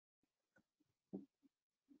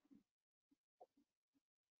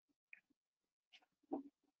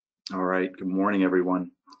All right, good morning,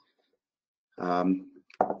 everyone.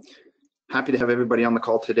 Happy to have everybody on the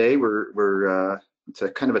call today. It's a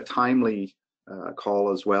kind of a timely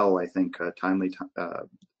call as well. I think a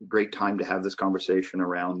great time to have this conversation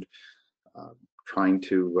around trying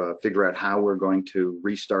to figure out how we're going to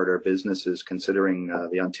restart our businesses, considering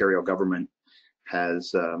the Ontario government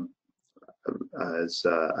has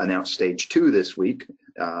announced stage 2 this week.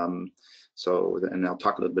 And I'll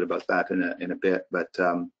talk a little bit about that in a bit, but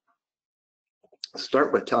I'll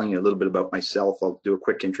start with telling you a little bit about myself. I'll do a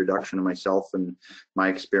quick introduction of myself and my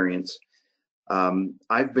experience.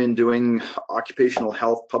 I've been doing occupational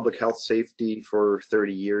health, public health safety for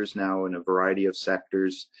 30 years now in a variety of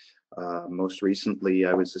sectors. Most recently,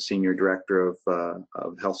 I was the Senior Director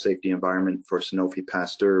of Health Safety Environment for Sanofi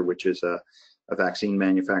Pasteur, which is a vaccine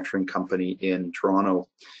manufacturing company in Toronto,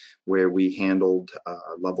 where we handled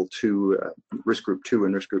level 2, risk group 2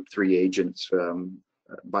 and risk group 3 agents,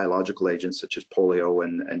 biological agents such as polio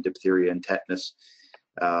and diphtheria and tetanus.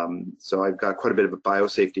 So I've got quite a bit of a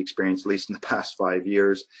biosafety experience, at least in the past 5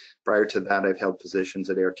 years. Prior to that, I've held positions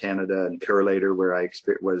at Air Canada and Purolator, where I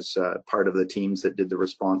was part of the teams that did the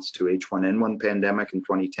response to H1N1 pandemic in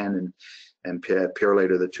 2010, and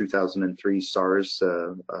Purolator, the 2003 SARS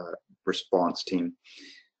response team.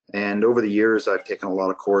 And over the years, I've taken a lot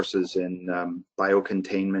of courses in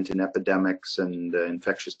biocontainment and epidemics and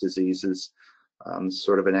infectious diseases.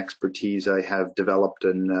 Sort of an expertise I have developed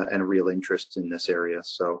and a real interest in this area.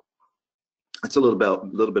 So that's a little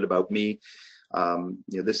bit about me.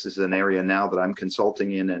 This is an area now that I'm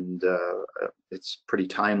consulting in, and it's pretty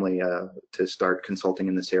timely to start consulting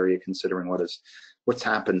in this area, considering what's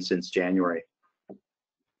happened since January.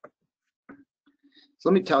 So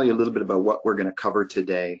let me tell you a little bit about what we're going to cover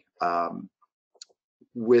today.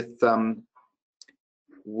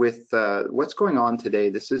 With what's going on today,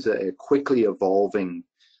 this is a quickly evolving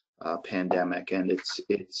pandemic, and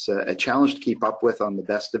it's a challenge to keep up with on the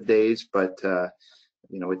best of days. But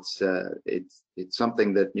it's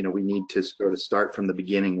something that we need to sort of start from the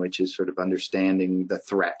beginning, which is sort of understanding the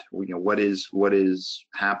threat. What is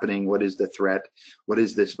happening? What is the threat? What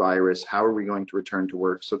is this virus? How are we going to return to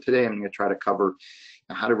work? So today I'm going to try to cover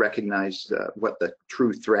how to recognize what the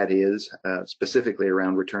true threat is, specifically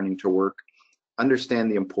around returning to work. Understand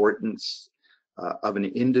the importance of an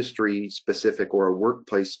industry-specific or a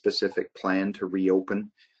workplace-specific plan to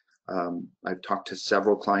reopen. I've talked to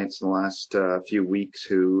several clients in the last few weeks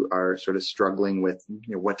who are sort of struggling with,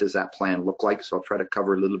 what does that plan look like? So I'll try to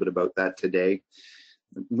cover a little bit about that today.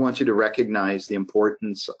 I want you to recognize the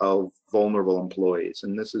importance of vulnerable employees,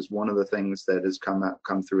 and this is one of the things that has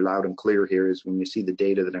come through loud and clear here. Is when you see the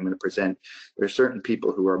data that I'm going to present, there are certain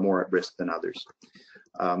people who are more at risk than others.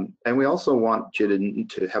 And we also want you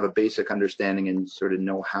to have a basic understanding and sort of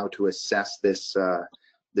know how to assess this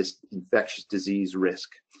infectious disease risk.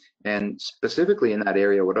 And specifically in that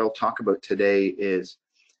area, what I'll talk about today is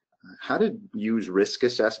how to use risk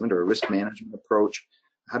assessment or a risk management approach,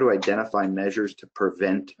 how to identify measures to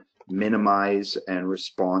prevent, minimize, and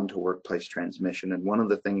respond to workplace transmission. And one of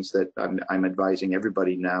the things that I'm advising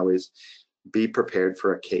everybody now is be prepared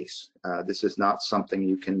for a case. This is not something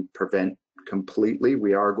you can prevent completely.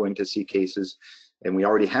 We are going to see cases, and we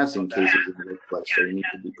already have seen cases in the workplace, so you need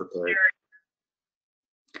to be prepared.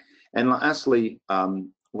 And lastly,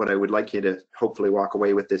 what I would like you to hopefully walk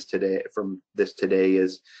away with from this today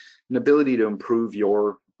is an ability to improve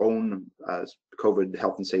your own COVID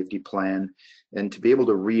health and safety plan, and to be able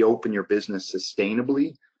to reopen your business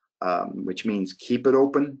sustainably, which means keep it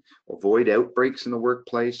open, avoid outbreaks in the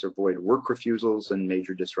workplace, avoid work refusals and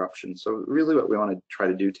major disruptions. So really what we want to try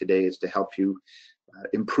to do today is to help you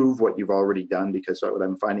improve what you've already done, because what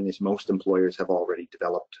I'm finding is most employers have already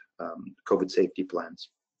developed COVID safety plans.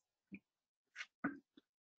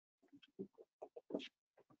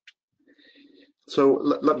 So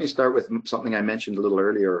let me start with something I mentioned a little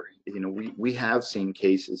earlier. We have seen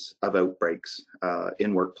cases of outbreaks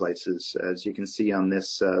in workplaces. As you can see on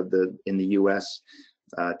this, in the U.S.,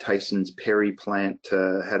 Tyson's Perry plant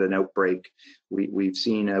had an outbreak. We've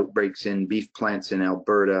seen outbreaks in beef plants in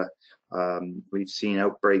Alberta. We've seen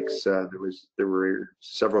outbreaks. There were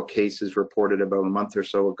several cases reported about a month or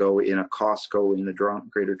so ago in a Costco in the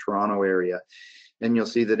Greater Toronto area. And you'll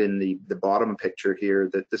see that in the bottom picture here,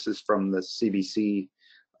 that this is from the CBC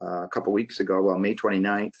a couple weeks ago, well, May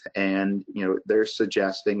 29th, and they're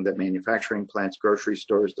suggesting that manufacturing plants, grocery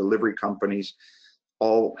stores, delivery companies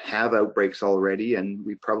all have outbreaks already, and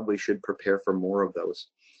we probably should prepare for more of those.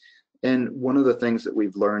 And one of the things that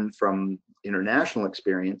we've learned from international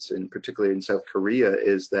experience, and particularly in South Korea,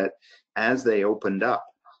 is that as they opened up,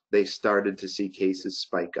 they started to see cases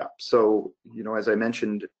spike up. So, as I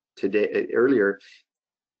mentioned today, earlier,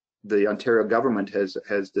 the Ontario government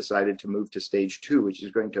has decided to move to stage 2, which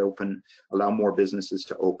is going to allow more businesses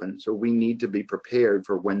to open. So we need to be prepared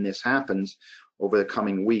for when this happens. Over the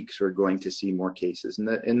coming weeks, we're going to see more cases. And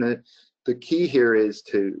the key here is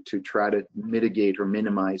to try to mitigate or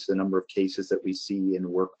minimize the number of cases that we see in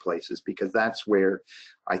workplaces, because that's where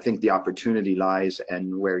I think the opportunity lies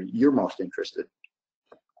and where you're most interested.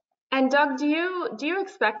 And Doug, do you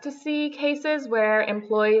expect to see cases where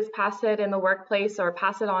employees pass it in the workplace or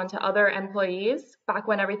pass it on to other employees back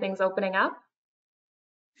when everything's opening up?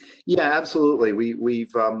 Yeah, absolutely.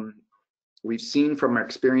 We've seen from our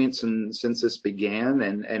experience since this began,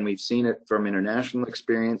 and we've seen it from international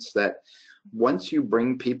experience, that once you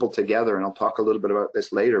bring people together, and I'll talk a little bit about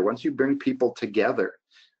this later, once you bring people together,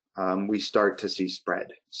 we start to see spread.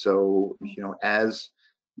 So, and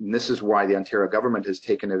this is why the Ontario government has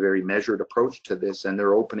taken a very measured approach to this, and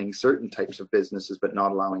they're opening certain types of businesses but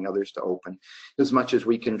not allowing others to open. As much as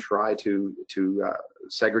we can try to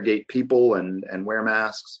segregate people and wear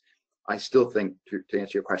masks, I still think, to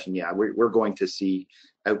answer your question, yeah, we're going to see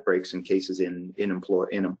outbreaks and cases in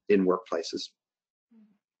workplaces.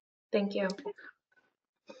 Thank you.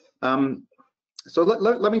 So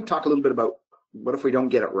let me talk a little bit about what if we don't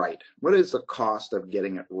get it right? What is the cost of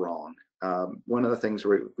getting it wrong? One of the things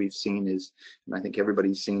we've seen is, and I think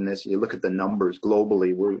everybody's seen this, you look at the numbers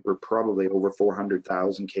globally, we're probably over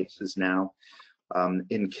 400,000 cases now.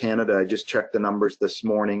 In Canada, I just checked the numbers this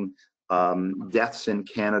morning. Deaths in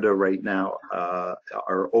Canada right now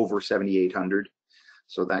are over 7,800.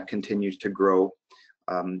 So that continues to grow.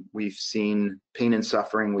 We've seen pain and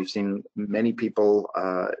suffering. We've seen many people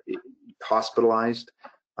hospitalized.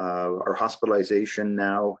 Our hospitalization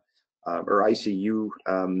now, or ICU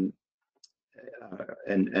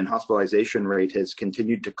and hospitalization rate has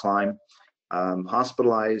continued to climb.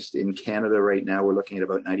 Hospitalized in Canada right now, we're looking at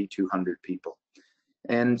about 9,200 people.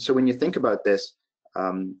 And so when you think about this,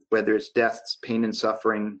 whether it's deaths, pain and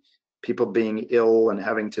suffering, people being ill and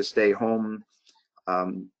having to stay home,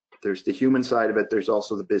 there's the human side of it, there's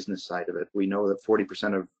also the business side of it. We know that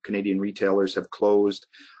 40% of Canadian retailers have closed.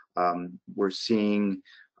 We're seeing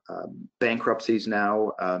bankruptcies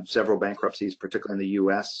now, several bankruptcies, particularly in the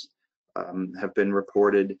US, have been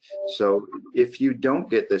reported. So if you don't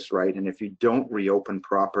get this right, and if you don't reopen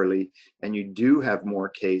properly, and you do have more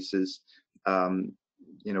cases,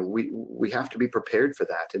 we have to be prepared for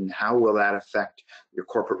that. And how will that affect your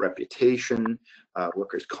corporate reputation,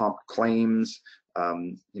 workers' comp claims?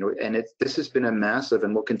 And this has been a massive,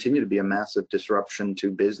 and will continue to be a massive disruption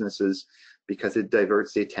to businesses, because it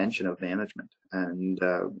diverts the attention of management. And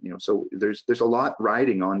so there's a lot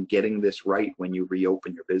riding on getting this right when you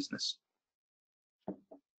reopen your business.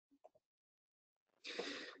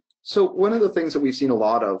 So one of the things that we've seen a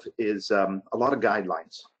lot of is a lot of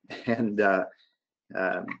guidelines. And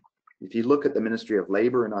if you look at the Ministry of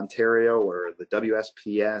Labor in Ontario, or the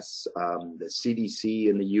WSPS, the CDC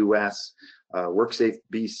in the US, WorkSafe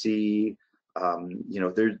BC,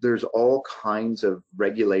 there's all kinds of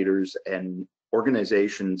regulators and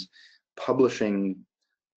organizations publishing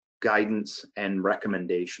guidance and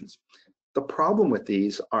recommendations. The problem with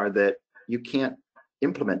these are that you can't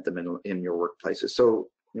implement them in your workplaces. So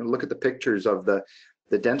look at the pictures of the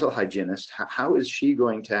dental hygienist. How is she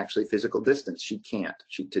going to actually physical distance? She can't.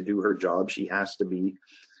 To do her job, she has to be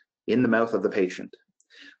in the mouth of the patient.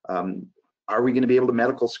 Are we going to be able to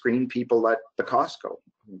medical screen people at the Costco?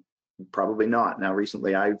 Probably not. Now,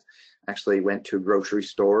 recently I've actually went to a grocery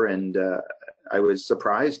store, and I was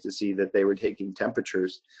surprised to see that they were taking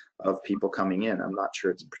temperatures of people coming in. I'm not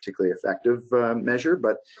sure it's a particularly effective measure,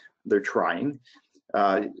 but they're trying.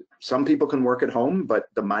 Some people can work at home, but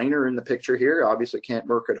the miner in the picture here obviously can't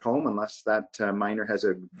work at home unless that miner has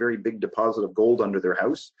a very big deposit of gold under their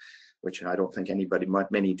house, which I don't think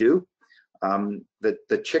many do.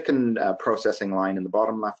 The chicken processing line in the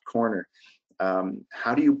bottom left corner,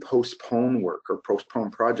 how do you postpone work or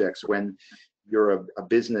postpone projects when you're a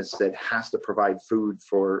business that has to provide food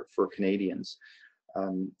for Canadians?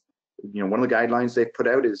 One of the guidelines they've put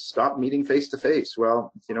out is stop meeting face to face.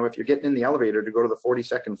 Well, if you're getting in the elevator to go to the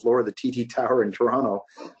 42nd floor of the TD Tower in Toronto,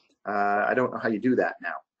 I don't know how you do that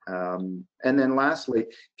now. And then lastly,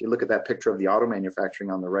 if you look at that picture of the auto manufacturing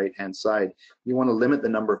on the right-hand side, you want to limit the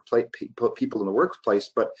number of people in the workplace,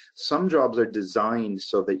 but some jobs are designed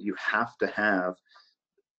so that you have to have,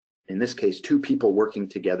 in this case, 2 people working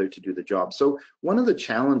together to do the job. So one of the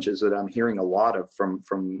challenges that I'm hearing a lot of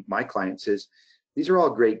from my clients is, these are all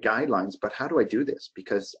great guidelines, but how do I do this?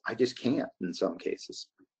 Because I just can't in some cases.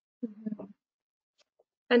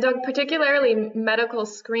 And Doug, particularly medical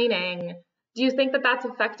screening, Do you think that that's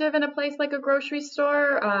effective in a place like a grocery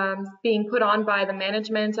store, being put on by the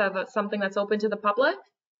management of something that's open to the public?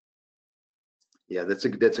 Yeah, that's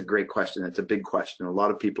a great question. It's a big question. A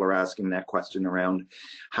lot of people are asking that question around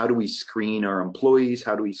how do we screen our employees?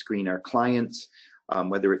 How do we screen our clients?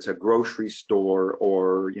 Whether it's a grocery store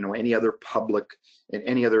or any other public,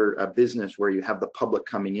 any other business where you have the public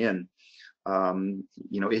coming in.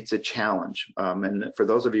 It's a challenge. And for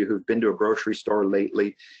those of you who've been to a grocery store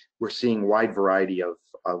lately, we're seeing a wide variety of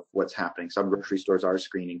what's happening. Some grocery stores are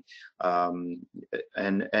screening. And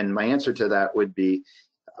my answer to that would be,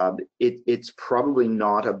 it's probably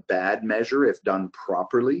not a bad measure if done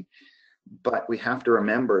properly, but we have to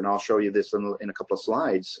remember, and I'll show you this in a couple of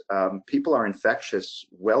slides, people are infectious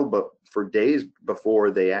for days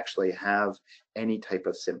before they actually have any type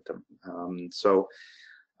of symptom. So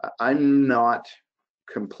I'm not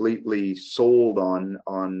completely sold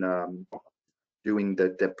on doing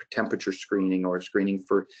the temperature screening or screening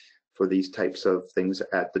for these types of things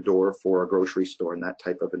at the door for a grocery store in that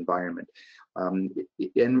type of environment. And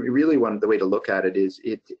really, the way to look at it is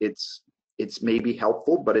it's maybe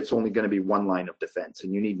helpful, but it's only going to be one line of defense,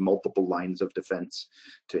 and you need multiple lines of defense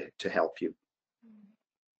to help you.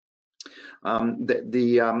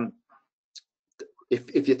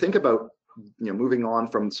 If you think about moving on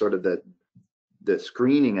from sort of the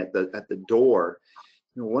screening at the door,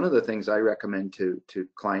 one of the things I recommend to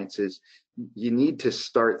clients is you need to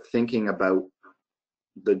start thinking about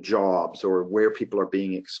the jobs or where people are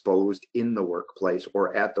being exposed in the workplace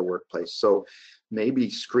or at the workplace. So maybe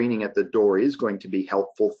screening at the door is going to be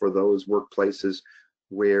helpful for those workplaces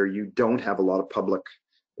where you don't have a lot of public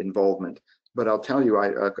involvement. But I'll tell you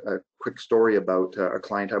a quick story about a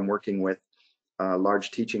client I'm working with, a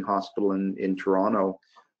large teaching hospital in Toronto,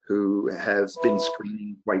 who has been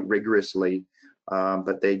screening quite rigorously.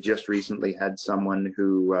 But they just recently had someone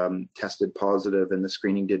who tested positive and the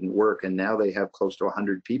screening didn't work, and now they have close to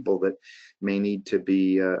 100 people that may need to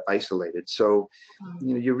be isolated. So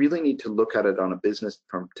you really need to look at it on a business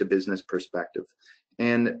to business perspective.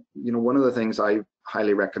 And one of the things I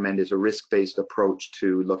highly recommend is a risk-based approach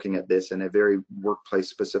to looking at this, and a very workplace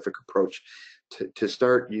specific approach. To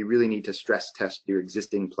start, you really need to stress test your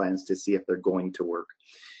existing plans to see if they're going to work.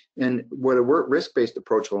 And what a risk-based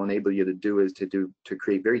approach will enable you to do is to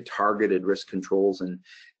create very targeted risk controls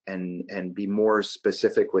and be more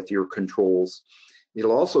specific with your controls.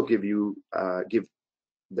 It'll also give the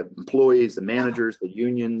employees, the managers, the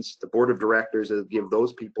unions, the board of directors, it'll give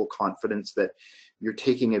those people confidence that you're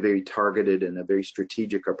taking a very targeted and a very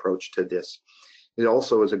strategic approach to this. It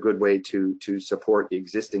also is a good way to support the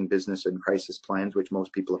existing business and crisis plans, which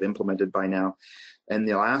most people have implemented by now. And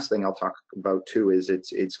the last thing I'll talk about too is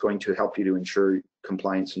it's going to help you to ensure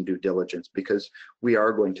compliance and due diligence, because we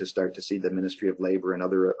are going to start to see the Ministry of Labor and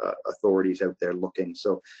other authorities out there looking.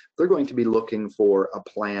 So they're going to be looking for a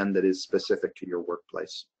plan that is specific to your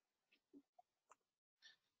workplace.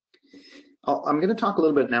 I'm going to talk a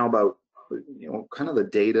little bit now about kind of the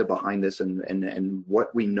data behind this and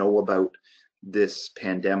what we know about this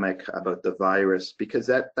pandemic, about the virus, because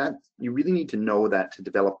that you really need to know that to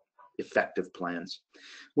develop effective plans.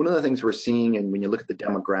 One of the things we're seeing, and when you look at the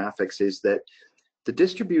demographics, is that the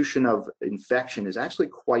distribution of infection is actually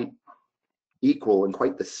quite equal and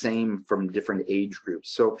quite the same from different age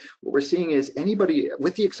groups. So what we're seeing is anybody,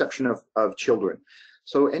 with the exception of children,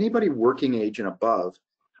 so anybody working age and above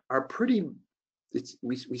are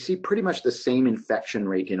we see pretty much the same infection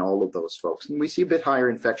rate in all of those folks. And we see a bit higher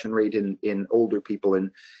infection rate in older people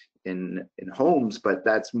in homes, but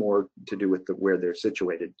that's more to do with where they're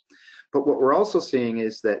situated. But what we're also seeing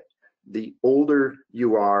is that the older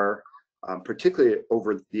you are, particularly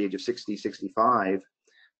over the age of 60, 65,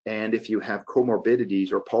 and if you have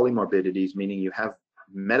comorbidities or polymorbidities, meaning you have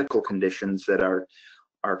medical conditions that are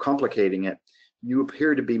complicating it, you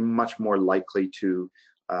appear to be much more likely to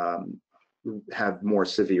have more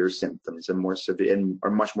severe symptoms and are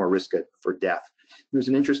much more risk for death. There's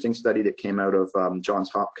an interesting study that came out of Johns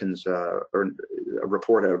Hopkins, or a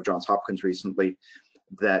report out of Johns Hopkins recently,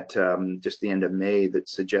 that just the end of May, that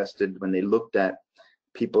suggested when they looked at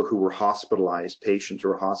people who were hospitalized, patients who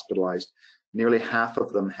were hospitalized, nearly half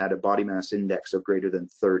of them had a body mass index of greater than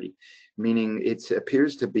 30, meaning it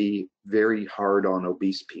appears to be very hard on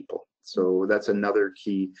obese people. So that's another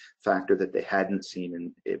key factor that they hadn't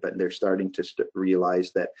seen, but they're starting to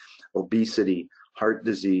realize that obesity, heart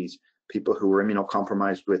disease, people who are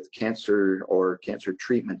immunocompromised with cancer or cancer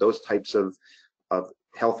treatment, those types of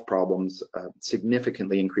health problems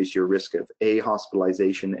significantly increase your risk of A,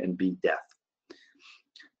 hospitalization, and B, death.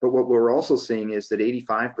 But what we're also seeing is that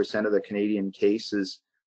 85% of the Canadian cases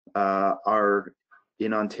are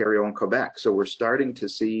in Ontario and Quebec. So we're starting to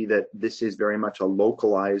see that this is very much a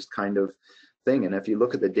localized kind of thing. And if you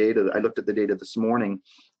look at the data, I looked at the data this morning,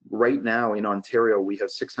 right now in Ontario, we have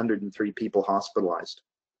 603 people hospitalized.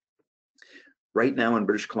 Right now in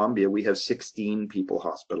British Columbia, we have 16 people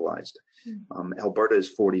hospitalized. Alberta is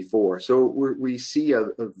 44. So we see a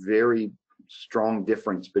very strong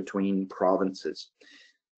difference between provinces.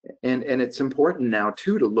 And it's important now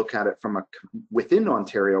too to look at it from within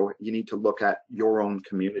Ontario. You need to look at your own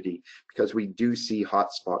community, because we do see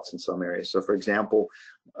hotspots in some areas. So for example,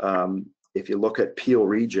 if you look at Peel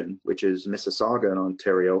region, which is Mississauga in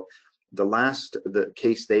Ontario, the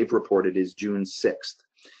case they've reported is June 6th.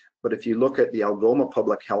 But if you look at the Algoma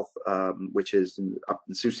Public Health, which is up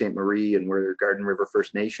in Sault Ste. Marie and where Garden River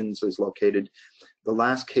First Nations is located, the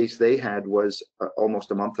last case they had was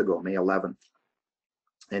almost a month ago, May 11th.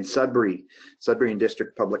 And Sudbury and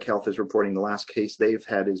District Public Health is reporting the last case they've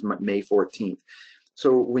had is May 14th.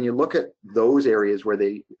 So when you look at those areas where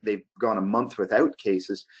they've gone a month without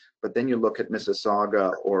cases, but then you look at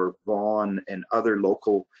Mississauga or Vaughan and other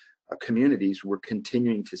local communities, we're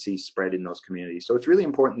continuing to see spread in those communities. So it's really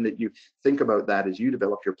important that you think about that as you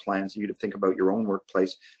develop your plans, you to think about your own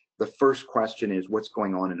workplace. The first question is, what's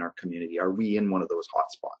going on in our community? Are we in one of those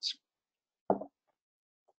hotspots?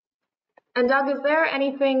 And Doug, is there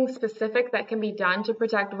anything specific that can be done to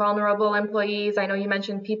protect vulnerable employees? I know you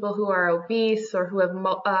mentioned people who are obese or who have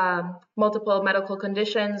multiple medical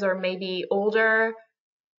conditions or maybe older.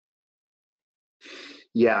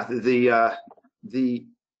 Yeah,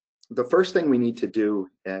 the first thing we need to do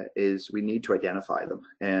is we need to identify them,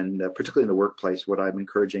 and particularly in the workplace, what I'm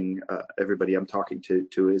encouraging everybody I'm talking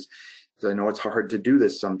to is, I know it's hard to do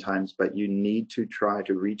this sometimes, but you need to try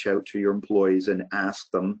to reach out to your employees and ask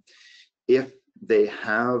them if they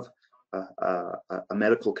have a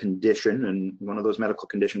medical condition, and one of those medical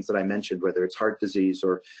conditions that I mentioned, whether it's heart disease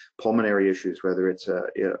or pulmonary issues, whether it's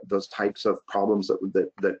those types of problems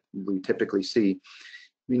that we typically see,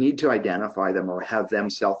 we need to identify them or have them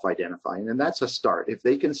self-identify. And that's a start. If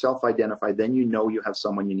they can self-identify, then you know you have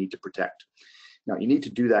someone you need to protect. Now, you need to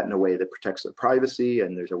do that in a way that protects their privacy,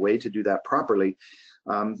 and there's a way to do that properly.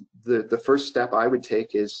 The first step I would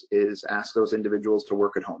take is ask those individuals to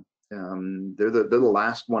work at home. They're the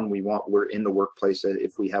last one we want. We're in the workplace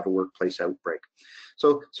if we have a workplace outbreak.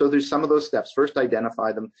 So there's some of those steps. First,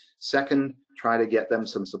 identify them. Second, try to get them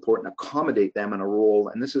some support and accommodate them in a role.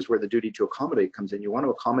 And this is where the duty to accommodate comes in. You want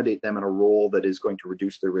to accommodate them in a role that is going to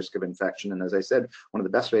reduce their risk of infection. And as I said, one of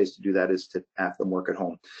the best ways to do that is to have them work at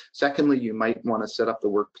home. Secondly, you might want to set up the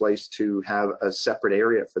workplace to have a separate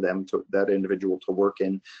area for them, that individual to work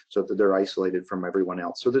in, so that they're isolated from everyone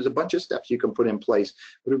else. So there's a bunch of steps you can put in place,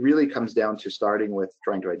 but it really comes down to starting with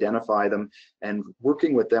trying to identify them and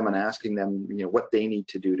working with them and asking them, what they need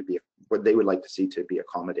to do to be, what they would like to see to be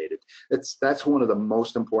accommodated. That's one of the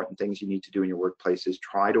most important things you need to do in your workplace, is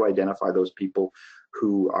try to identify those people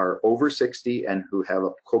who are over 60 and who have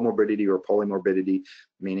a comorbidity or polymorbidity,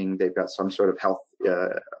 meaning they've got some sort of health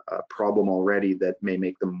problem already that may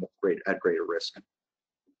make them at greater risk.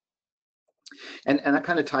 And that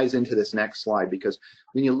kind of ties into this next slide, because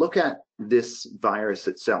when you look at this virus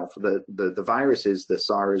itself, the virus is the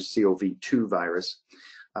SARS-CoV-2 virus.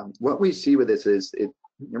 What we see with this is,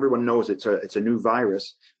 everyone knows it's a new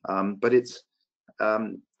virus, but it's a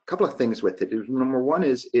couple of things with it. Number one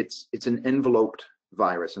is it's an enveloped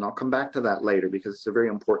virus, and I'll come back to that later because it's a very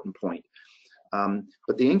important point.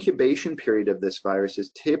 But the incubation period of this virus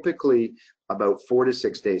is typically about 4 to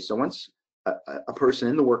 6 days. So once a person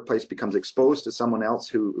in the workplace becomes exposed to someone else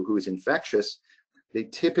who is infectious, they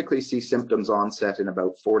typically see symptoms onset in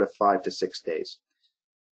about 4 to 5 to 6 days.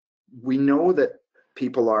 We know that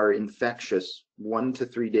people are infectious 1 to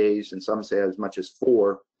 3 days, and some say as much as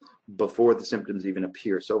 4, before the symptoms even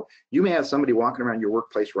appear. So you may have somebody walking around your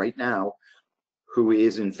workplace right now who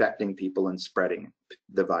is infecting people and spreading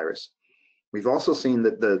the virus. We've also seen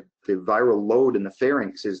that the viral load in the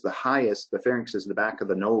pharynx is the highest. The pharynx is the back of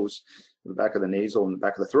the nose, the back of the nasal, and the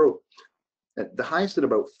back of the throat. The highest at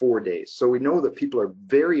about 4 days. So we know that people are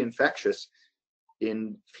very infectious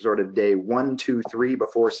in sort of day 1, 2, 3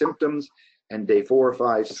 before symptoms, and day 4,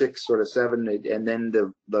 5, 6, sort of 7, and then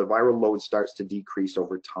the viral load starts to decrease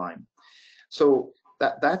over time. So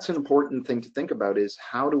that's an important thing to think about, is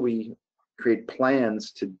how do we create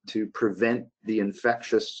plans to prevent the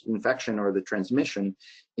infection or the transmission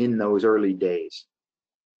in those early days.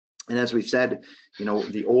 And as we've said,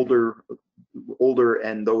 the older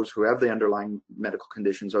and those who have the underlying medical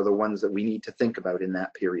conditions are the ones that we need to think about in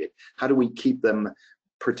that period. How do we keep them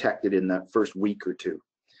protected in that first week or two?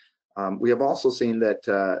 We have also seen that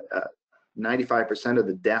 95% of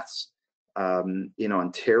the deaths in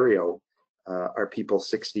Ontario are people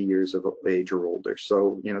 60 years of age or older.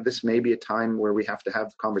 So, this may be a time where we have to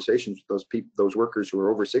have conversations with those people, those workers who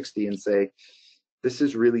are over 60, and say, this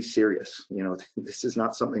is really serious. This is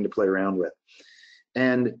not something to play around with.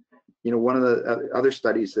 And one of the other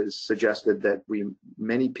studies has suggested that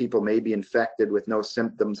many people may be infected with no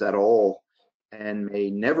symptoms at all and may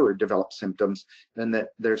never develop symptoms, and that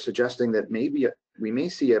they're suggesting that maybe we may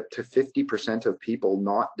see up to 50% of people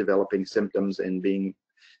not developing symptoms and being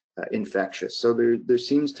infectious. So there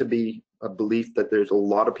seems to be a belief that there's a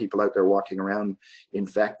lot of people out there walking around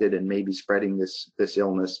infected and maybe spreading this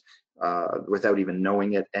illness without even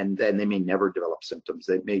knowing it, and then they may never develop symptoms.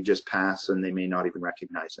 They may just pass and they may not even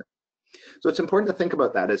recognize it. So it's important to think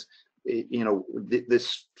about that as,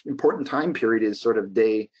 this important time period is sort of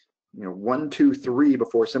day 1, 2, 3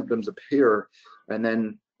 before symptoms appear, and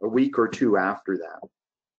then a week or two after that.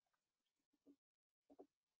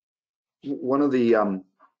 One of the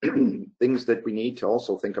things that we need to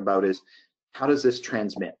also think about is, how does this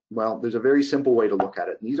transmit? Well, there's a very simple way to look at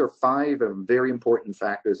it. And these are 5 very important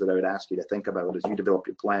factors that I would ask you to think about as you develop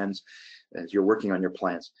your plans, as you're working on your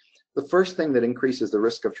plans. The first thing that increases the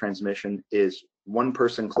risk of transmission is one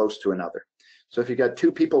person close to another. So if you've got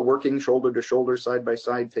 2 people working shoulder to shoulder, side by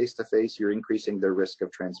side, face to face, you're increasing their risk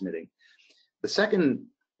of transmitting. The second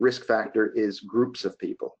risk factor is groups of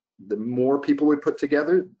people. The more people we put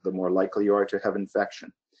together, the more likely you are to have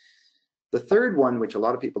infection. The third one, which a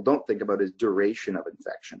lot of people don't think about, is duration of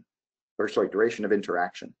infection, duration of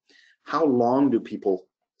interaction. How long do people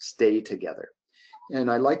stay together? And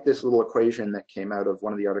I like this little equation that came out of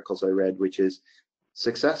one of the articles I read, which is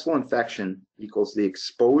successful infection equals the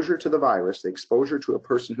exposure to the virus, the exposure to a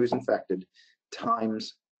person who's infected,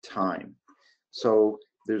 times time. So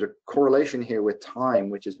there's a correlation here with time,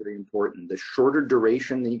 which is very important. The shorter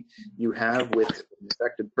duration you have with an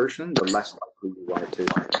infected person, the less likely you are to.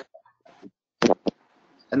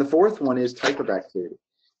 And the fourth one is type of activity.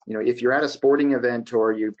 If you're at a sporting event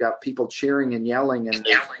or you've got people cheering and yelling and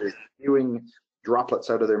they're spewing droplets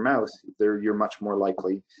out of their mouth, you're much more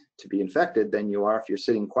likely to be infected than you are if you're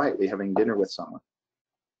sitting quietly having dinner with someone.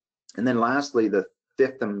 And then lastly, the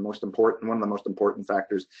fifth and one of the most important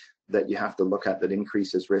factors that you have to look at that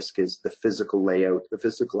increases risk is the physical layout, the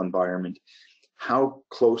physical environment. How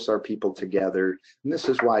close are people together? And this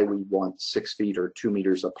is why we want 6 feet or 2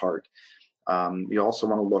 meters apart. You also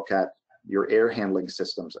want to look at your air handling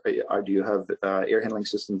systems. Do you have air handling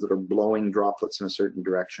systems that are blowing droplets in a certain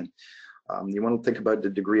direction? You want to think about the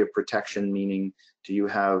degree of protection, meaning, do you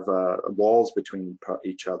have walls between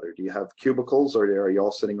each other? Do you have cubicles, or are you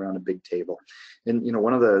all sitting around a big table? And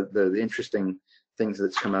one of the interesting things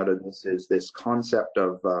that's come out of this is this concept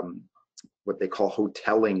of what they call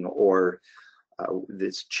hoteling, or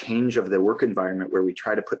this change of the work environment where we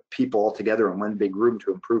try to put people all together in one big room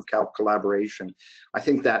to improve collaboration. I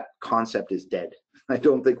think that concept is dead. I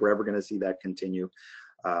don't think we're ever going to see that continue.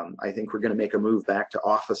 I think we're going to make a move back to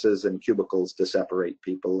offices and cubicles to separate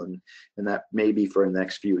people, and that may be for the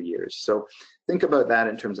next few years. So think about that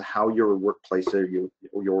in terms of how your workplace, or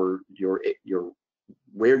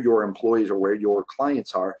where your employees or where your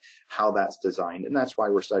clients are, how that's designed. And that's why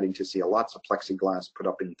we're starting to see lots of plexiglass put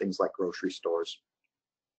up in things like grocery stores.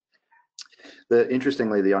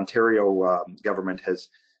 Interestingly, the Ontario government has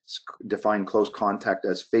defined close contact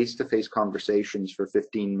as face-to-face conversations for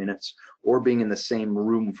 15 minutes or being in the same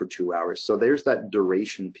room for 2 hours. So there's that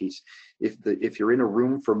duration piece. If you're in a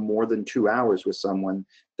room for more than 2 hours with someone,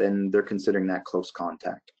 then they're considering that close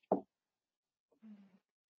contact.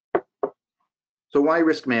 So why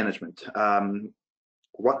risk management?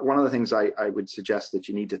 One of the things I would suggest that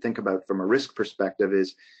you need to think about from a risk perspective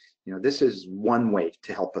is, this is one way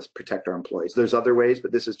to help us protect our employees. There's other ways,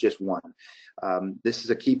 but this is just one. This is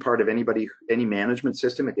a key part of any management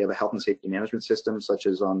system. If you have a health and safety management system, such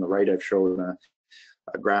as on the right, I've shown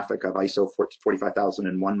a graphic of ISO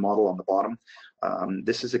 45001 model on the bottom.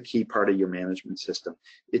 This is a key part of your management system.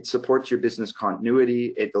 It supports your business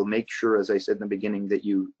continuity. It will make sure, as I said in the beginning, that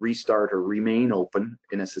you restart or remain open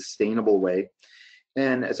in a sustainable way.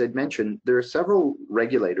 And as I'd mentioned, there are several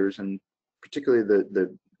regulators, and particularly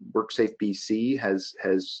the WorkSafe BC has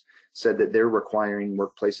said that they're requiring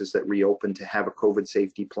workplaces that reopen to have a COVID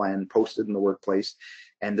safety plan posted in the workplace,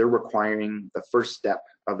 and they're requiring the first step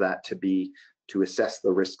of that to be to assess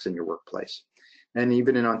the risks in your workplace. And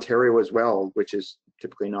even in Ontario as well, which is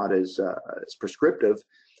typically not as prescriptive,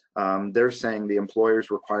 they're saying the employer is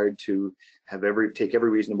required to have take every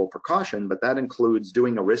reasonable precaution, but that includes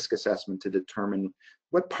doing a risk assessment to determine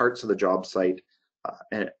what parts of the job site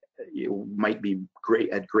might be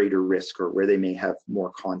at greater risk, or where they may have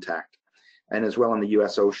more contact. And as well in the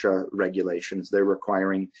US OSHA regulations, they're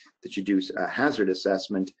requiring that you do a hazard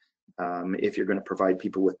assessment if you're going to provide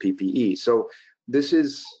people with PPE. So this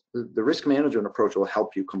is the risk management approach will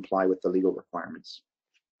help you comply with the legal requirements.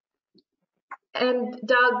 And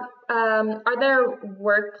Doug, are there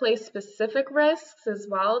workplace specific risks as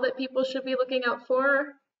well that people should be looking out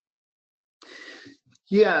for?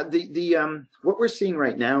 Yeah, what we're seeing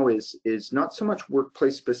right now is not so much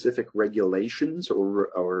workplace specific regulations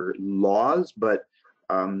or laws, but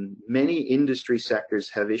many industry sectors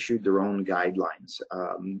have issued their own guidelines.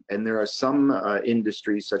 And there are some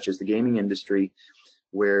industries, such as the gaming industry,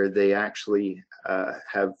 where they actually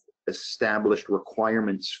have established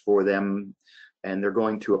requirements for them, and they're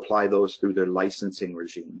going to apply those through their licensing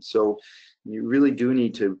regime. So you really do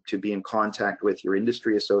need to be in contact with your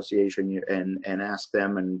industry association and ask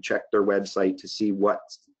them and check their website to see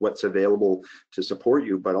what's available to support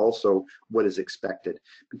you, but also what is expected.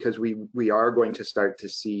 Because we are going to start to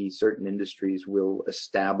see certain industries will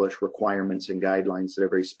establish requirements and guidelines that are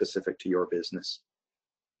very specific to your business.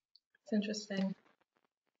 It's interesting.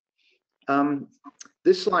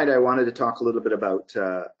 This slide, I wanted to talk a little bit about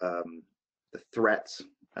the threats,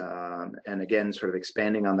 and again, sort of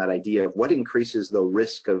expanding on that idea of what increases the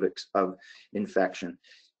risk of infection.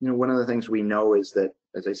 You know, one of the things we know is that,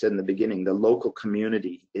 as I said in the beginning, the local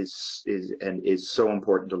community is so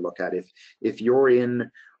important to look at. If you're in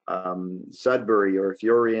Sudbury, or if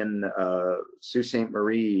you're in Sault Ste.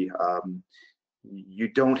 Marie, you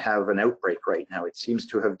don't have an outbreak right now. It seems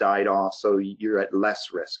to have died off, so you're at less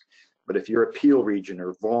risk. But if you're a Peel region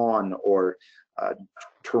or Vaughan or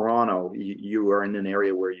Toronto, you are in an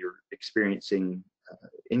area where you're experiencing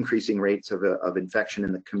increasing rates of infection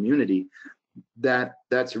in the community.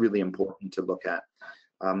 That's really important to look at.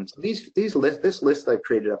 So this list I've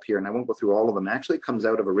created up here, and I won't go through all of them, actually comes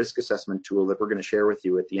out of a risk assessment tool that we're going to share with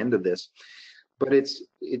you at the end of this. But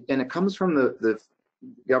it comes from the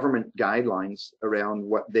government guidelines around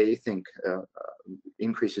what they think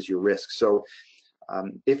increases your risk. So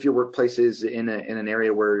if your workplace is in an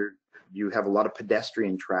area where you have a lot of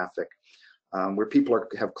pedestrian traffic, where people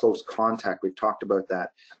have close contact, we've talked about that.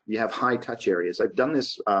 You have high touch areas. I've done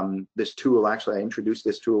this tool, actually I introduced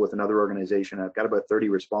this tool with another organization. I've got about 30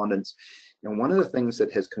 respondents. And one of the things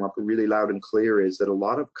that has come up really loud and clear is that a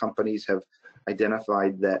lot of companies have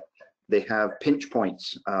identified that they have pinch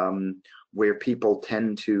points where people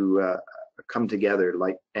tend to come together,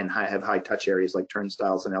 and have high touch areas like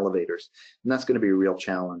turnstiles and elevators. And that's going to be a real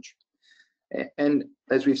challenge. And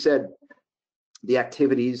as we've said, the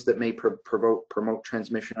activities that may promote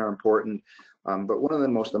transmission are important, but one of the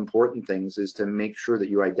most important things is to make sure that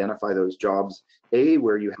you identify those jobs, A,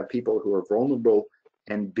 where you have people who are vulnerable,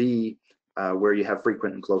 and B, where you have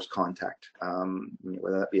frequent and close contact,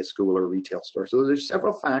 whether that be a school or a retail store. So there's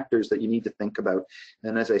several factors that you need to think about,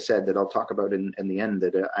 and as I said, that I'll talk about in the end,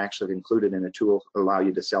 that I actually included in a tool to allow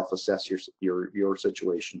you to self-assess your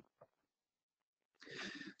situation.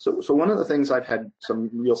 So one of the things I've had some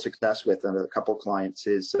real success with, and a couple clients,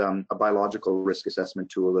 is a biological risk assessment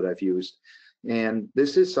tool that I've used. And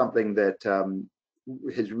this is something that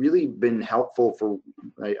has really been helpful for,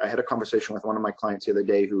 I had a conversation with one of my clients the other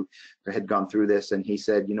day who had gone through this, and he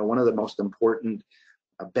said, you know, one of the most important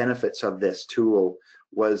benefits of this tool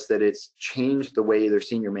was that it's changed the way their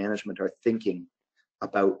senior management are thinking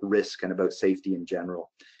about risk and about safety in general.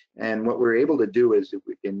 And what we're able to do is,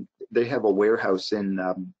 they have a warehouse in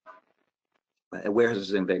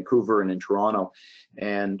warehouses in Vancouver and in Toronto,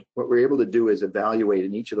 and what we're able to do is evaluate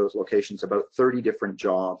in each of those locations about 30 different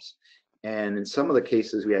jobs. And in some of the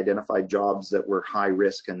cases, we identified jobs that were high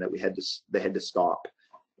risk and that they had to stop.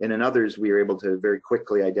 And in others, we were able to very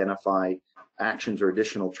quickly identify actions or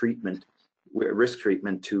additional treatment, risk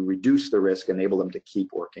treatment, to reduce the risk, enable them to keep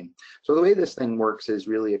working. So the way this thing works is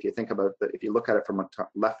really, if you think about if you look at it from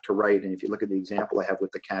left to right, and if you look at the example I have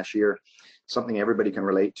with the cashier, something everybody can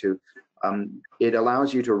relate to, it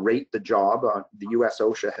allows you to rate the job. The US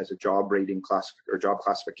OSHA has a job rating job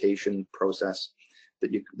classification process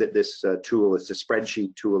that this tool is a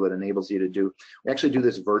spreadsheet tool that enables you to do. We actually do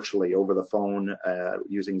this virtually over the phone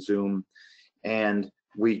using Zoom, and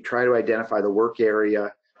we try to identify the work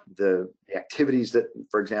area, the activities that,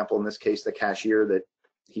 for example, in this case, the cashier, that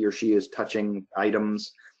he or she is touching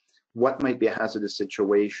items, what might be a hazardous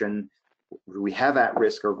situation, do we have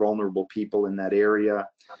at-risk or vulnerable people in that area,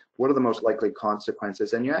 what are the most likely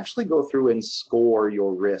consequences, and you actually go through and score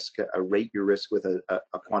your risk, rate your risk with a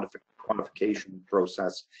quantification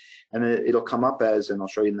process, and it'll come up as, and I'll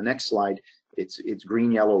show you in the next slide, it's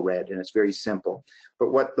green, yellow, red, and it's very simple.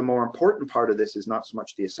 But what the more important part of this is not so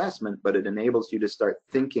much the assessment, but it enables you to start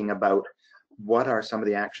thinking about what are some of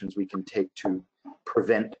the actions we can take to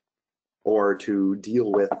prevent or to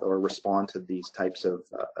deal with or respond to these types of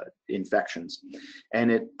infections.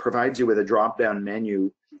 And it provides you with a drop-down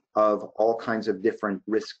menu of all kinds of different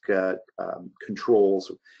risk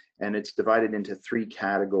controls, and it's divided into 3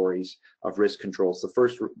 categories of risk controls.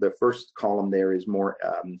 The first column there is more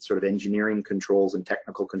sort of engineering controls and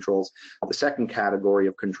technical controls. The second category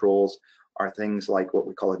of controls are things like what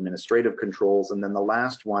we call administrative controls, and then the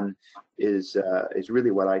last one is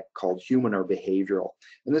really what I call human or behavioral.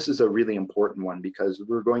 And this is a really important one because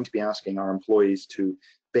we're going to be asking our employees to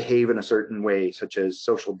behave in a certain way, such as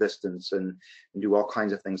social distance and do all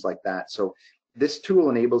kinds of things like that. So this tool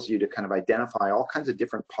enables you to kind of identify all kinds of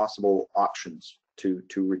different possible options to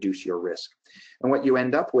reduce your risk. And what you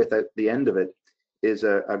end up with at the end of it is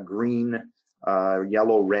a green,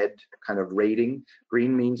 yellow, red kind of rating.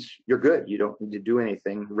 Green means you're good, you don't need to do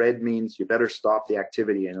anything. Red means you better stop the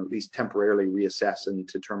activity and at least temporarily reassess and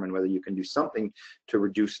determine whether you can do something to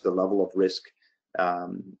reduce the level of risk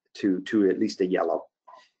to at least a yellow.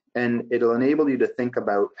 And it'll enable you to think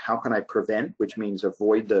about how can I prevent, which means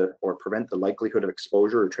avoid or prevent the likelihood of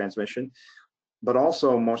exposure or transmission, but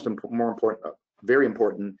also very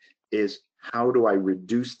important is how do I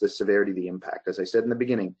reduce the severity of the impact? As I said in the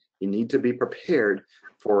beginning, you need to be prepared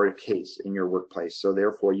for a case in your workplace. So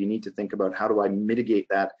therefore, you need to think about how do I mitigate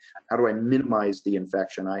that? How do I minimize the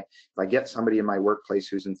infection? If I get somebody in my workplace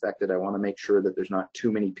who's infected, I want to make sure that there's not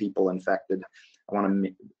too many people infected. I want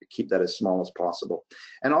to keep that as small as possible.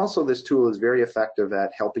 And also this tool is very effective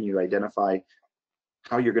at helping you identify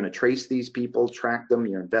how you're going to trace these people, track them,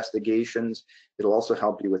 your investigations. It'll also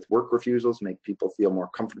help you with work refusals, make people feel more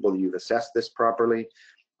comfortable that you've assessed this properly,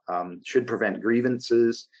 should prevent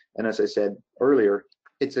grievances. And as I said earlier,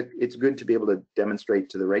 it's good to be able to demonstrate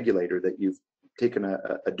to the regulator that you've taken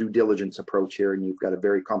a due diligence approach here and you've got a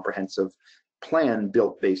very comprehensive plan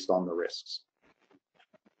built based on the risks.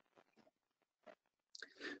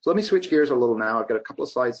 So let me switch gears a little now. I've got a couple of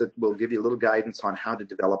slides that will give you a little guidance on how to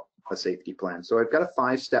develop a safety plan. So I've got a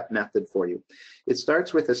 5-step method for you. It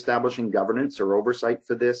starts with establishing governance or oversight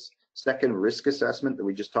for this. Second, risk assessment that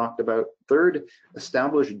we just talked about. Third,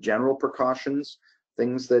 establish general precautions,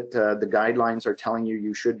 things that the guidelines are telling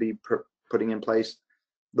you should be putting in place.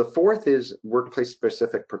 The fourth is workplace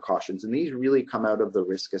specific precautions, and these really come out of the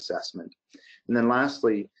risk assessment. And then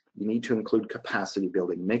lastly, you need to include capacity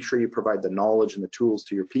building. Make sure you provide the knowledge and the tools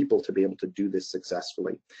to your people to be able to do this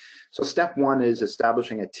successfully. So step 1 is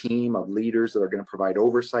establishing a team of leaders that are going to provide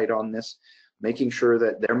oversight on this, making sure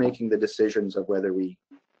that they're making the decisions of whether we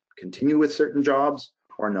continue with certain jobs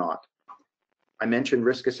or not. I mentioned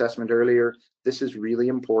risk assessment earlier. This is really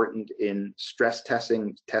important in stress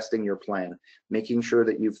testing your plan, making sure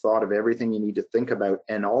that you've thought of everything you need to think about,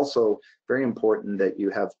 and also very important that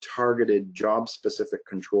you have targeted job-specific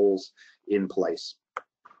controls in place.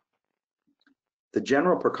 The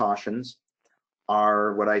general precautions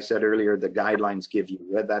are what I said earlier, the guidelines give you.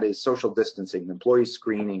 That is social distancing, employee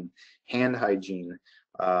screening, hand hygiene,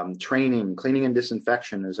 training, cleaning and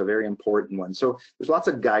disinfection is a very important one. So there's lots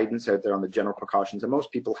of guidance out there on the general precautions, and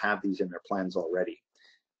most people have these in their plans already.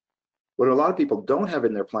 What a lot of people don't have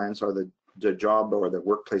in their plans are the job or the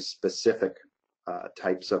workplace specific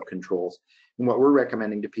types of controls. And what we're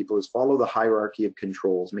recommending to people is follow the hierarchy of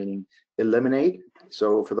controls, meaning eliminate.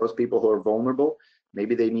 So for those people who are vulnerable,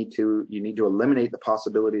 maybe you need to eliminate the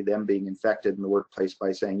possibility of them being infected in the workplace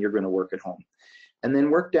by saying you're going to work at home. And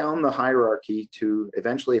then work down the hierarchy to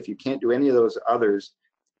eventually, if you can't do any of those others,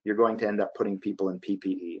 you're going to end up putting people in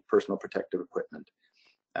PPE, personal protective equipment.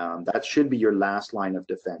 That should be your last line of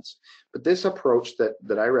defense. But this approach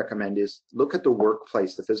that I recommend is look at the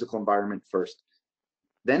workplace, the physical environment first,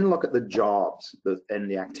 then look at the jobs and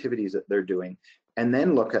the activities that they're doing, and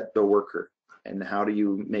then look at the worker and how do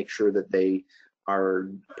you make sure that they are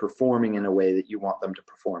performing in a way that you want them to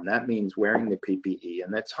perform. That means wearing the PPE,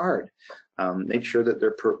 and that's hard. Make sure that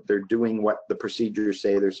they're doing what the procedures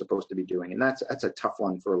say they're supposed to be doing, and that's a tough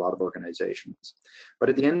one for a lot of organizations. But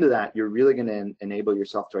at the end of that, you're really going to enable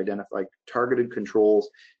yourself to identify targeted controls.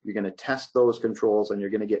 You're going to test those controls, and you're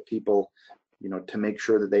going to get people, to make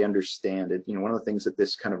sure that they understand it. One of the things that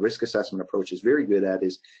this kind of risk assessment approach is very good at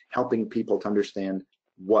is helping people to understand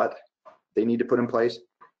what they need to put in place,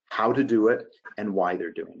 how to do it, and why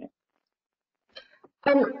they're doing it.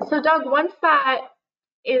 And so Doug, once that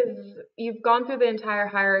is, you've gone through the entire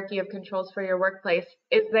hierarchy of controls for your workplace,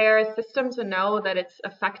 is there a system to know that it's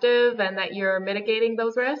effective and that you're mitigating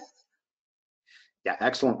those risks? Yeah,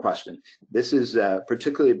 excellent question. This is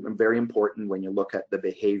particularly very important when you look at the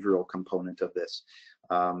behavioral component of this.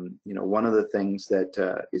 One of the things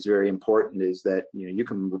that is very important is that, you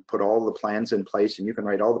can put all the plans in place and you can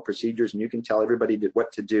write all the procedures and you can tell everybody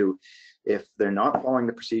what to do. If they're not following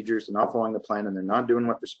the procedures, they're not following the plan, and they're not doing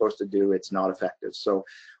what they're supposed to do, it's not effective. So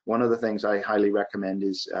one of the things I highly recommend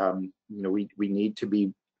is, we need to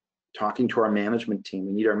be talking to our management team.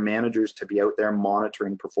 We need our managers to be out there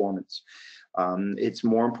monitoring performance. It's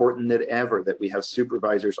more important than ever that we have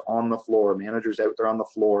supervisors on the floor, managers out there on the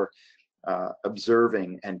floor,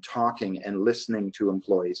 observing and talking and listening to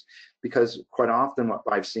employees. Because quite often what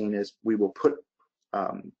I've seen is we will put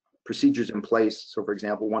procedures in place. So for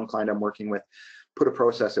example, one client I'm working with put a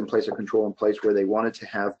process in place, a control in place, where they wanted to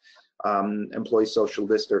have employees social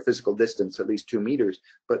distance or physical distance at least 2 meters.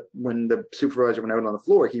 But when the supervisor went out on the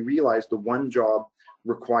floor, he realized the one job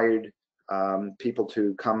required people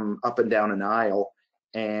to come up and down an aisle,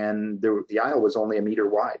 and the aisle was only 1 meter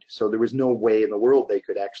wide. So there was no way in the world they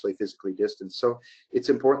could actually physically distance. So it's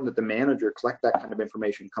important that the manager collect that kind of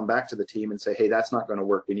information, come back to the team and say, hey, that's not going to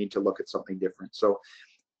work. We need to look at something different. So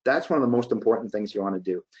that's one of the most important things you want to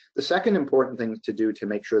do. The second important thing to do to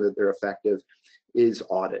make sure that they're effective is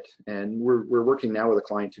audit. And we're working now with a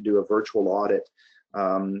client to do a virtual audit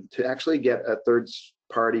to actually get a third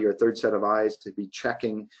party or third set of eyes to be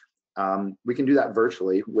checking. We can do that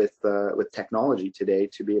virtually with technology today,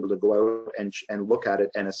 to be able to go out and look at it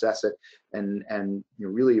and assess it and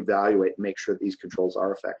really evaluate and make sure that these controls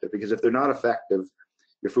are effective. Because if they're not effective,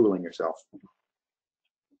 you're fooling yourself.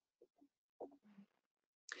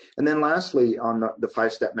 And then lastly, on the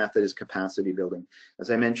 5-step method is capacity building.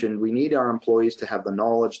 As I mentioned, we need our employees to have the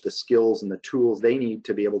knowledge, the skills, and the tools they need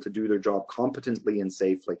to be able to do their job competently and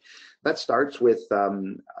safely. That starts with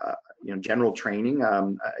general training.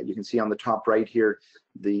 You can see on the top right here,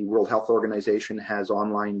 the World Health Organization has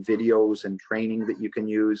online videos and training that you can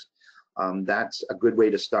use. That's a good way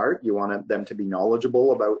to start. You want them to be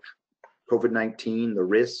knowledgeable about COVID-19, the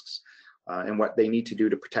risks, and what they need to do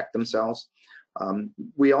to protect themselves.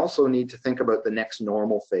 We also need to think about the next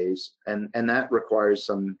normal phase, and that requires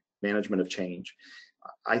some management of change.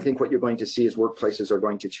 I think what you're going to see is workplaces are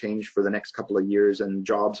going to change for the next couple of years, and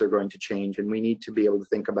jobs are going to change, and we need to be able to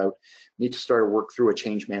think about, need to start to work through a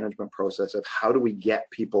change management process of how do we get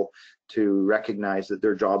people to recognize that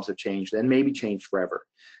their jobs have changed and maybe changed forever,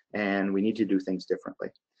 and we need to do things differently.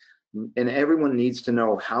 And everyone needs to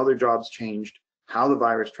know how their jobs changed, how the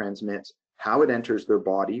virus transmits, how it enters their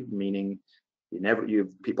body, meaning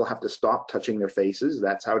people have to stop touching their faces.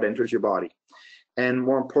 That's how it enters your body. And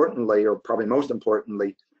more importantly, or probably most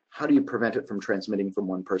importantly, how do you prevent it from transmitting from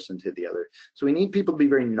one person to the other? So we need people to be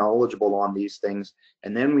very knowledgeable on these things,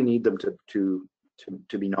 and then we need them to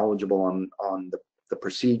be knowledgeable on the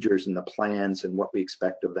procedures and the plans and what we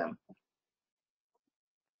expect of them.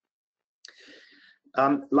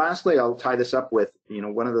 Lastly, I'll tie this up with,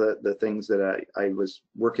 one of the things that I was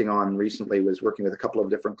working on recently was working with a couple of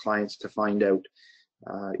different clients to find out,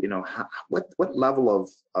 what level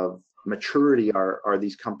of maturity are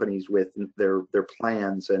these companies with their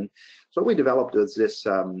plans. And so what we developed was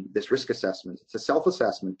this risk assessment. It's a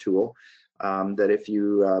self-assessment tool that if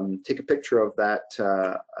you take a picture of that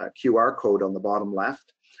QR code on the bottom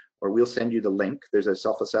left, or we'll send you the link. There's a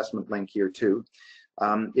self-assessment link here too.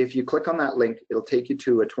 If you click on that link, it'll take you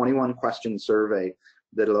to a 21-question survey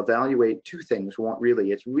that'll evaluate two things.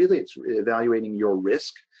 It's evaluating your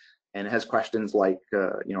risk, and it has questions like,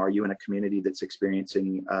 are you in a community that's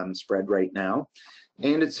experiencing spread right now?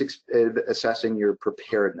 And it's assessing your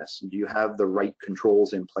preparedness. Do you have the right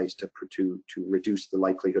controls in place to reduce the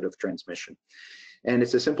likelihood of transmission? And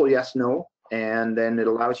it's a simple yes, no. And then it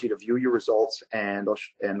allows you to view your results, and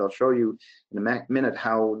I'll show you in a minute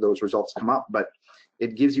how those results come up. But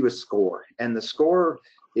it gives you a score, and the score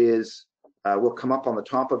is will come up on the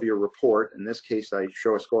top of your report. In this case, I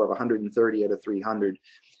show a score of 130 out of 300,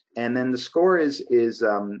 and then the score is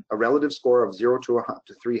a relative score of 0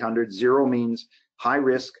 to 300. 0 means high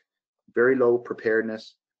risk, very low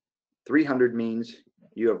preparedness. 300 means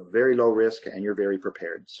you have very low risk and you're very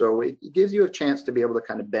prepared. So it gives you a chance to be able to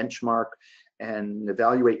kind of benchmark and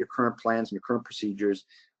evaluate your current plans and your current procedures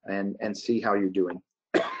and see how you're doing.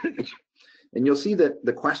 And you'll see that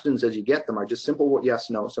the questions as you get them are just simple yes,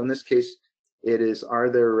 no. So in this case, it is, are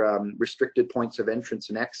there restricted points of entrance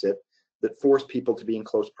and exit that force people to be in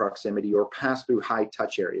close proximity or pass through high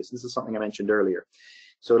touch areas? This is something I mentioned earlier.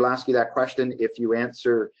 So it'll ask you that question. If you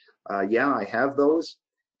answer, yeah, I have those,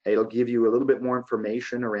 it'll give you a little bit more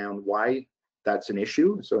information around why that's an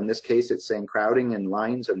issue. So in this case, it's saying crowding and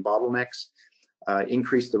lines and bottlenecks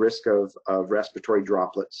increase the risk of respiratory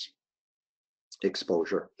droplets.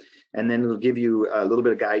 exposure. And then it'll give you a little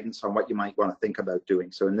bit of guidance on what you might want to think about doing.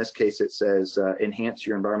 So in this case, it says enhance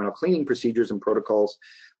your environmental cleaning procedures and protocols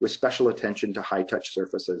with special attention to high-touch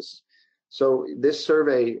surfaces. So this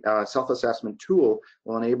survey self-assessment tool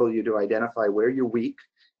will enable you to identify where you're weak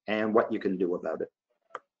and what you can do about it.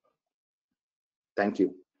 Thank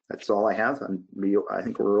you. That's all I have. I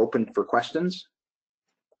think we're open for questions.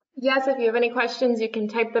 Yes, if you have any questions, you can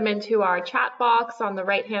type them into our chat box on the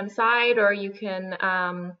right-hand side, or you can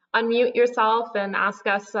unmute yourself and ask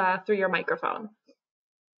us through your microphone.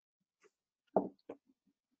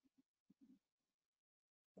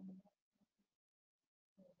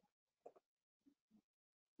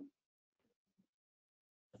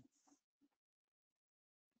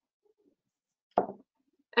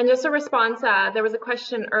 And just a response, there was a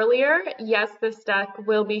question earlier. Yes, this deck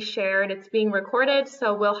will be shared. It's being recorded,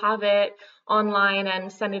 so we'll have it online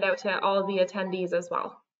and send it out to all the attendees as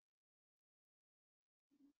well.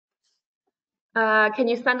 Can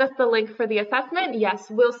you send us the link for the assessment? Yes,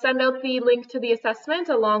 we'll send out the link to the assessment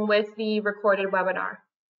along with the recorded webinar.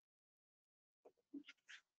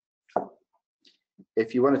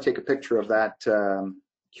 If you want to take a picture of that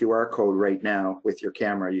QR code right now with your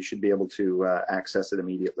camera, you should be able to access it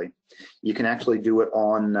immediately. You can actually do it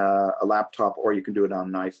on a laptop, or you can do it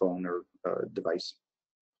on an iPhone or device.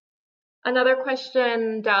 Another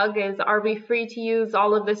question, Doug, is are we free to use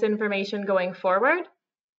all of this information going forward?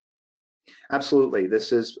 Absolutely.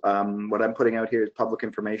 This is what I'm putting out here is public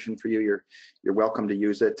information for you. You're welcome to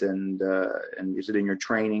use it and use it in your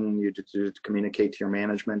training, you to communicate to your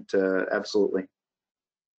management. Absolutely.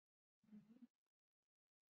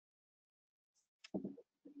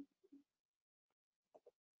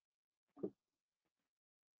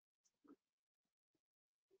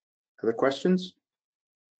 Other questions?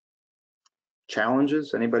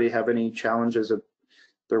 Challenges? Anybody have any challenges at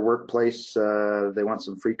their workplace they want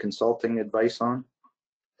some free consulting advice on?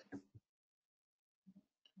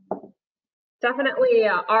 Definitely,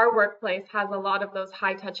 our workplace has a lot of those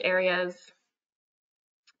high-touch areas.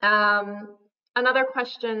 Another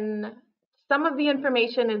question, some of the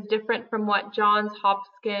information is different from what Johns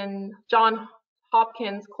Hopkins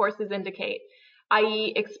courses indicate,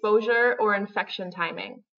 i.e. exposure or infection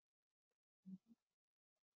timing.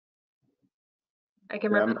 I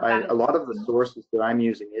can a lot of the sources that I'm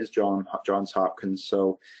using is Johns Hopkins,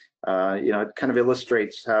 so you know, it kind of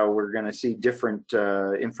illustrates how we're going to see different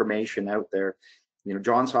information out there. You know,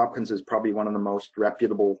 Johns Hopkins is probably one of the most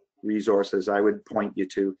reputable resources I would point you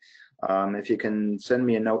to. If you can send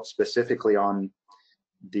me a note specifically on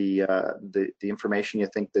the information you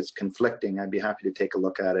think that's conflicting, I'd be happy to take a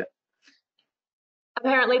look at it.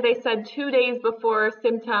 Apparently, they said 2 days before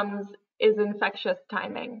symptoms is infectious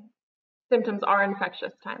timing. Symptoms are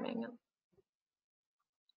infectious timing.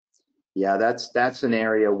 Yeah, that's an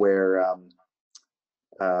area where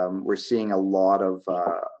we're seeing a lot of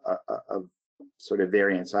sort of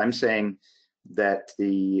variance. I'm saying that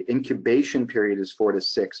the incubation period is 4 to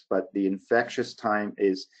 6, but the infectious time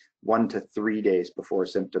is 1 to 3 days before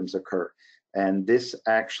symptoms occur. And this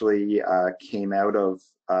actually came out of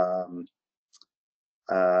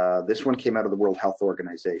this one came out of the World Health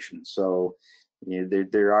Organization. So you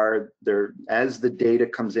know, as the data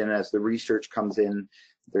comes in, as the research comes in,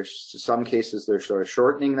 there's some cases they're sort of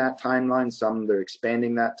shortening that timeline, some they're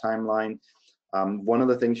expanding that timeline. One of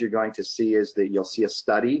the things you're going to see is that you'll see a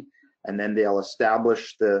study, and then they'll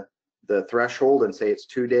establish the threshold and say it's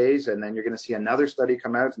 2 days, and then you're going to see another study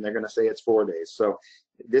come out and they're going to say it's 4 days. So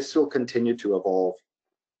this will continue to evolve.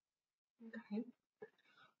 Okay.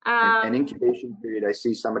 An incubation period, I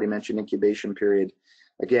see somebody mention incubation period.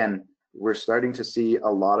 Again, we're starting to see a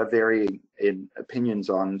lot of varying opinions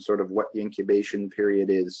on sort of what the incubation period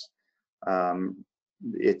is.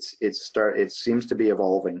 It seems to be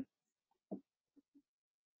evolving.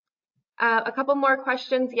 A couple more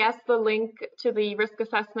questions. Yes, the link to the risk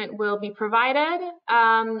assessment will be provided.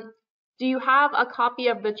 Do you have a copy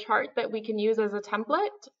of the chart that we can use as a template?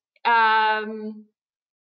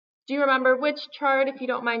 Do you remember which chart, if you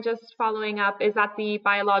don't mind just following up? Is that the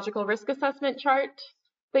biological risk assessment chart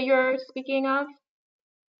that you're speaking of?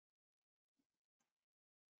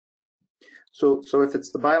 So if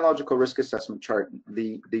it's the biological risk assessment chart,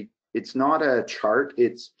 it's not a chart.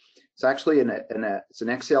 It's actually it's an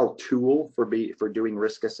Excel tool for doing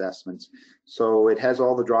risk assessments. So it has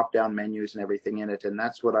all the drop-down menus and everything in it, and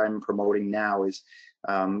that's what I'm promoting now. Is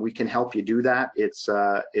we can help you do that. There's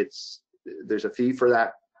a fee for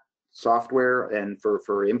that software and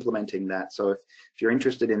for implementing that. So if you're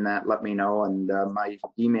interested in that, let me know, and my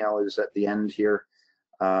email is at the end here.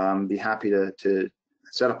 Be happy to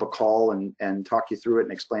set up a call and talk you through it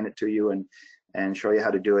and explain it to you, and and show you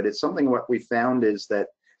how to do it. It's something what we found is that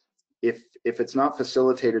if it's not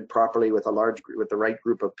facilitated properly with the right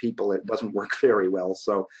group of people, it doesn't work very well.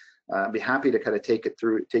 So I'd be happy to kind of take you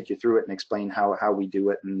through it and explain how we do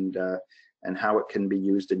it and how it can be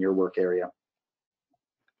used in your work area.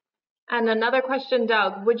 And another question,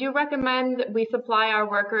 Doug, would you recommend we supply our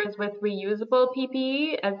workers with reusable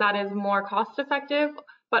PPE as that is more cost effective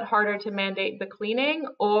but harder to mandate the cleaning,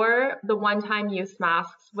 or the one-time use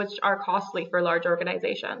masks, which are costly for large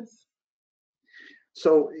organizations?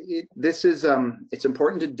 So it's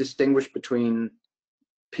important to distinguish between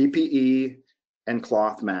PPE and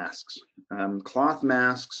cloth masks. Cloth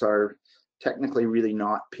masks are technically really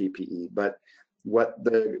not PPE, but what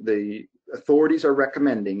the authorities are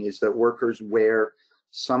recommending is that workers wear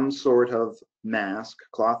some sort of mask,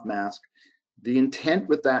 cloth mask. The intent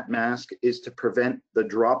with that mask is to prevent the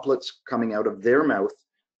droplets coming out of their mouth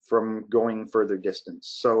from going further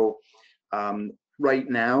distance. So right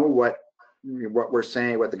now, what we're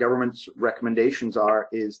saying, what the government's recommendations are,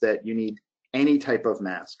 is that you need any type of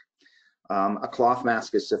mask. A cloth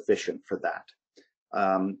mask is sufficient for that.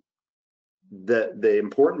 The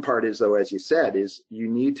important part is, though, as you said, is you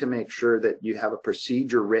need to make sure that you have a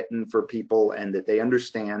procedure written for people and that they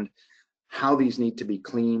understand how these need to be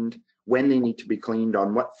cleaned, when they need to be cleaned,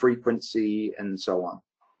 on what frequency, and so on.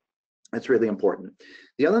 That's really important.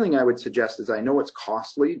 The other thing I would suggest is, I know it's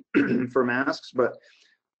costly for masks, but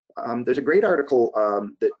there's a great article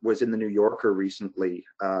that was in the New Yorker recently,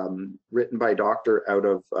 written by a doctor out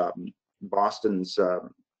of Boston's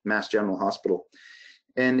Mass General Hospital.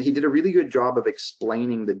 And he did a really good job of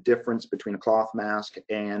explaining the difference between a cloth mask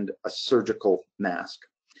and a surgical mask.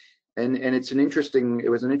 And it was an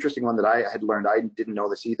interesting one that I had learned. I didn't know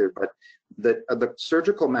this either, but the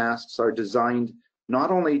surgical masks are designed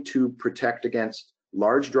not only to protect against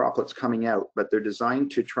large droplets coming out, but they're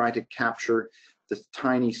designed to try to capture the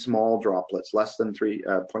tiny small droplets, less than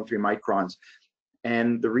 0.3 microns.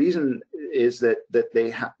 And the reason is that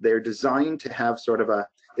they're designed to have sort of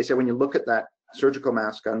they say when you look at that surgical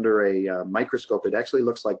mask under a microscope, it actually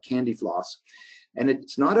looks like candy floss. And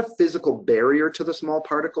it's not a physical barrier to the small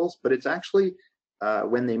particles, but it's actually,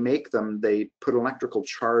 when they make them, they put electrical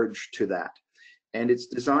charge to that. And it's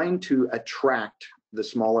designed to attract the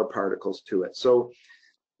smaller particles to it. So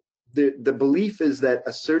the belief is that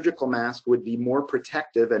a surgical mask would be more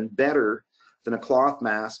protective and better than a cloth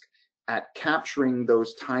mask at capturing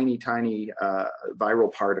those tiny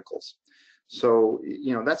viral particles. So,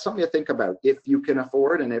 that's something to think about. If you can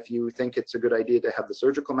afford, and if you think it's a good idea to have the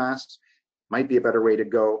surgical masks, might be a better way to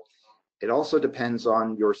go. It also depends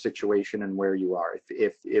on your situation and where you are.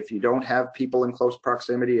 If you don't have people in close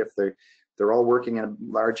proximity, if they're all working in a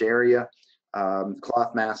large area,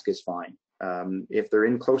 cloth mask is fine. If they're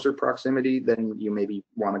in closer proximity, then you maybe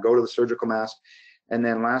want to go to the surgical mask. And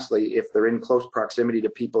then lastly, if they're in close proximity to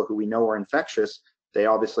people who we know are infectious, they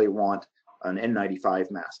obviously want an N95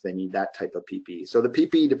 mask. They need that type of PPE. So the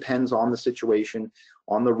PPE depends on the situation,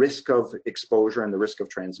 on the risk of exposure and the risk of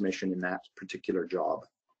transmission in that particular job.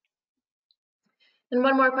 And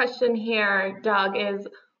one more question here, Doug, is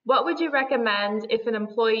what would you recommend if an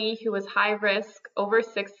employee who is high risk, over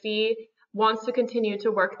 60, wants to continue to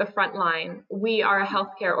work the front line? We are a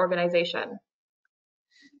healthcare organization.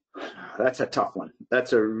 That's a tough one.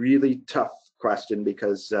 That's a really tough question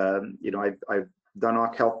because, I've done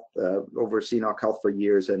OC Health, overseen OC Health for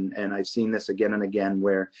years, and I've seen this again and again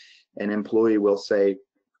where an employee will say,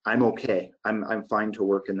 I'm okay, I'm fine to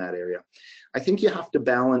work in that area. I think you have to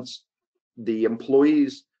balance the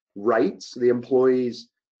employee's rights, the employee's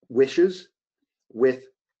wishes, with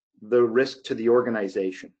the risk to the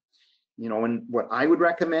organization. And what I would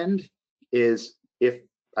recommend is, if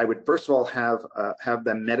I would first of all have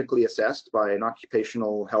them medically assessed by an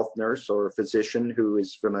occupational health nurse or a physician who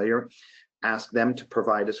is familiar, ask them to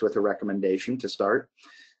provide us with a recommendation to start.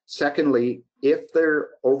 Secondly, if they're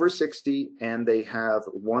over 60 and they have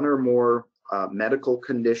one or more medical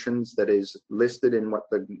conditions that is listed in what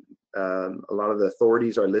a lot of the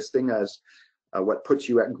authorities are listing as what puts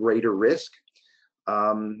you at greater risk,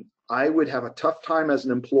 I would have a tough time as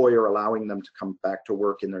an employer allowing them to come back to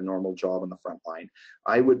work in their normal job on the front line.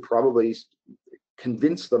 I would probably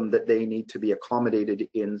convince them that they need to be accommodated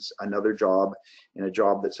in another job, in a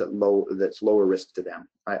job that's lower risk to them.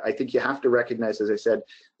 I think you have to recognize, as I said,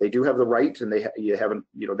 they do have the right, and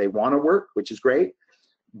they want to work, which is great.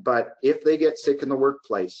 But if they get sick in the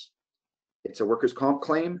workplace, it's a workers' comp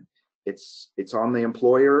claim. It's on the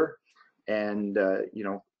employer, and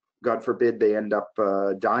God forbid they end up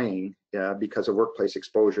dying because of workplace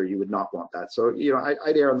exposure, you would not want that. So,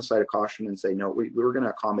 I'd err on the side of caution and say, no, we're going to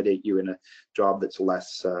accommodate you in a job that's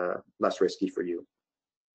less risky for you.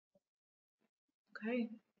 Okay.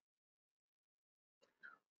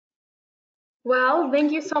 Well,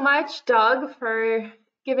 thank you so much, Doug, for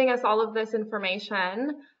giving us all of this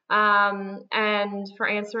information and for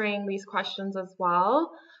answering these questions as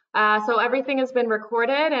well. So everything has been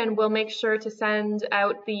recorded, and we'll make sure to send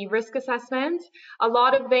out the risk assessment. A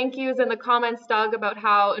lot of thank yous in the comments, Doug, about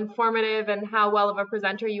how informative and how well of a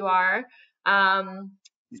presenter you are. So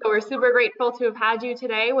we're super grateful to have had you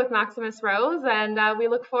today with Maximus Rose, and we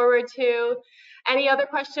look forward to any other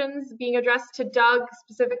questions being addressed to Doug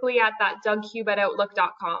specifically at that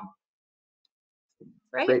dougcube@outlook.com.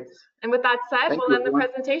 Right? Great. And with that said, Thank we'll you, end the everyone.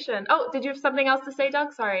 presentation. Oh, did you have something else to say,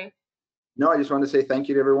 Doug? Sorry. No, I just wanted to say thank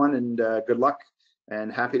you to everyone, and good luck,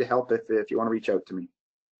 and happy to help if you want to reach out to me.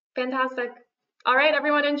 Fantastic. All right,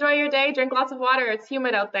 everyone, enjoy your day. Drink lots of water. It's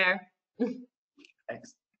humid out there.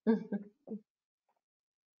 Thanks.